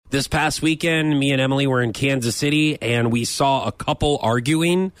This past weekend, me and Emily were in Kansas City, and we saw a couple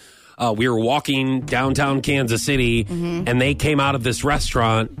arguing. We were walking downtown Kansas City, and they came out of this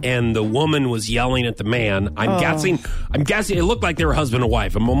restaurant, and the woman was yelling at the man. I'm guessing it looked like they were husband and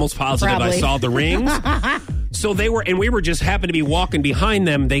wife. I'm almost positive I saw the rings. So they were, and we were just happened to be walking behind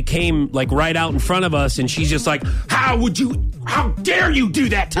them. They came like right out in front of us, and she's just like, how dare you do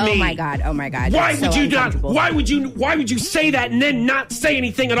that to me? Oh my God. Why would you not? Why would you say that and then not say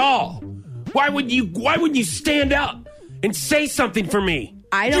anything at all? Why wouldn't you stand up and say something for me?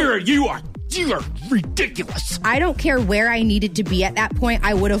 You are ridiculous. I don't care where I needed to be at that point.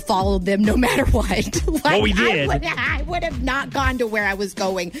 I would have followed them no matter what. Well, we did. I would have not gone to where I was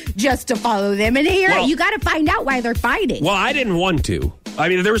going just to follow them. And here, you got to find out why they're fighting. Well, I didn't want to. I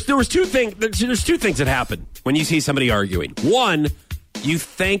mean, there was two things. There's two things that happen when you see somebody arguing. One, you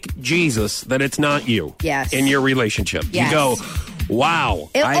thank Jesus that it's not you. Yes. In your relationship, you go, wow,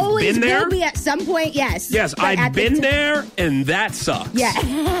 I've been there. Will be at some point, yes. Yes, I've been there, and that sucks. Yeah.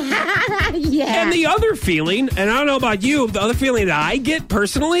 Yeah. And the other feeling, and I don't know about you, the other feeling that I get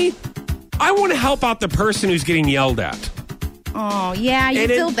personally, I want to help out the person who's getting yelled at. Oh, yeah, you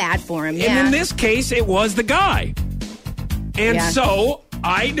feel bad for him. Yeah. And in this case, it was the guy. And so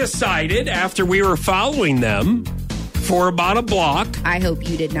I decided after we were following them for about a block. I hope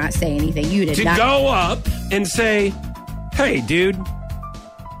you did not say anything. You did not. To go up and say, hey, dude,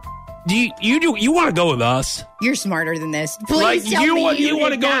 you want to go with us? You're smarter than this. Please tell me you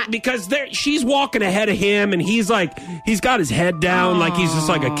want to go not. Because she's walking ahead of him, and he's got his head down like he's just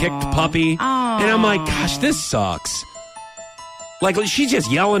like a kicked puppy. And I'm like, gosh, this sucks. Like, she's just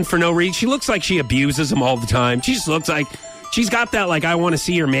yelling for no reason. She looks like she abuses him all the time. She just looks like she's got that, like, I want to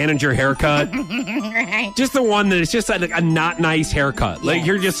see your manager haircut. Right. Just the one that is just like a not nice haircut. Like,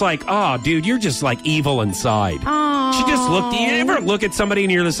 you're just like, oh, dude, you're just like evil inside. Oh. She just looked. You ever look at somebody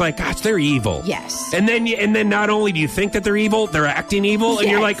and you're just like, gosh, they're evil. Yes. And then not only do you think that they're evil, they're acting evil, and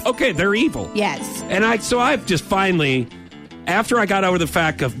you're like, okay, they're evil. Yes. And I've just finally, after I got over the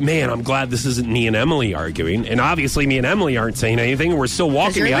fact of, man, I'm glad this isn't me and Emily arguing, and obviously me and Emily aren't saying anything. We're still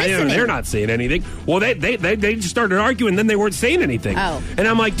walking behind them, and they're not saying anything. Well, they just started arguing, then they weren't saying anything. Oh. And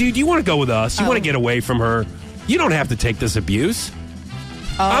I'm like, dude, you want to go with us? You want to get away from her? You don't have to take this abuse.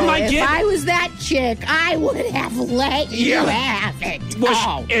 Oh, if I was that chick, I would have let you have it.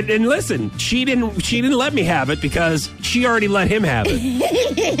 Well, and listen, she didn't let me have it because she already let him have it.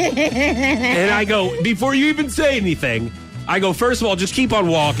 And I go, before you even say anything, I go, first of all, just keep on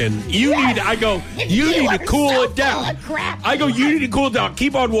walking. You need to cool it down. I go, you need to cool it down.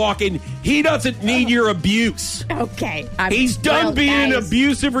 Keep on walking. He doesn't need your abuse. Okay. He's done being in an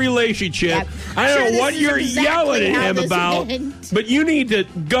abusive relationship. Yep. I don't know what you're yelling at him about, but you need to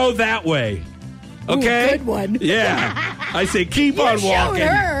go that way. Okay? Ooh, good one. Yeah. I say, keep on walking.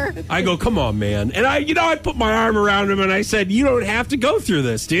 Her. I go, come on, man. And I put my arm around him and I said, you don't have to go through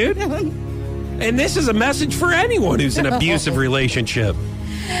this, dude. And this is a message for anyone who's in an abusive relationship.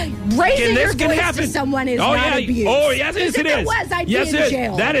 Raising your voice to someone is not abuse. Oh, yes, it is. If it was, I'd be in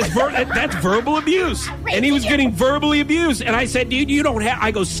jail. That's verbal abuse. And he was getting verbally abused. And I said, dude, you don't have...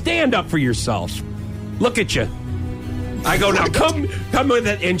 I go, stand up for yourself. Look at you. I go, now come with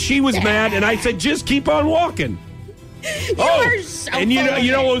it. And she was mad. And I said, just keep on walking. You're so and you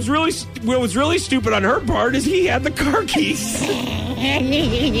know what was really stupid on her part is he had the car keys.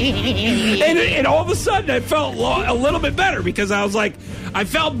 and all of a sudden I felt a little bit better because I was like, I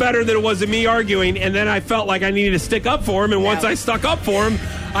felt better that it wasn't me arguing, and then I felt like I needed to stick up for him, and once I stuck up for him,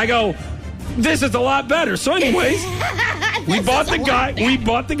 I go, this is a lot better. So anyways, we bought the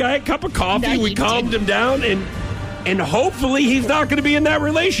guy a cup of coffee, we calmed him down, and hopefully he's not going to be in that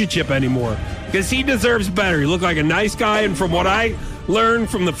relationship anymore. Because he deserves better. He looked like a nice guy, and from what I learned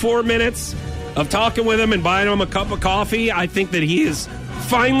from the 4 minutes of talking with him and buying him a cup of coffee, I think that he is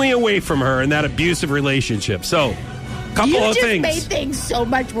finally away from her in that abusive relationship. So, couple of things. You just made things so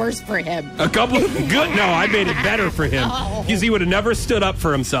much worse for him. A couple of good. No, I made it better for him because he would have never stood up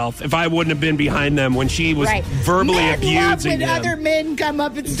for himself if I wouldn't have been behind them when she was verbally men abusing love when him. Other men come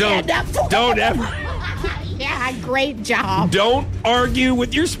up and stand up for Don't him. ever. Yeah, great job. Don't argue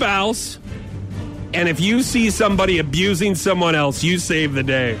with your spouse. And if you see somebody abusing someone else, you save the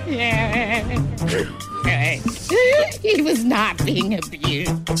day. Yeah. He was not being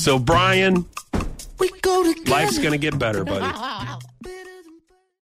abused. So, Brian, we go together. Life's going to get better, buddy.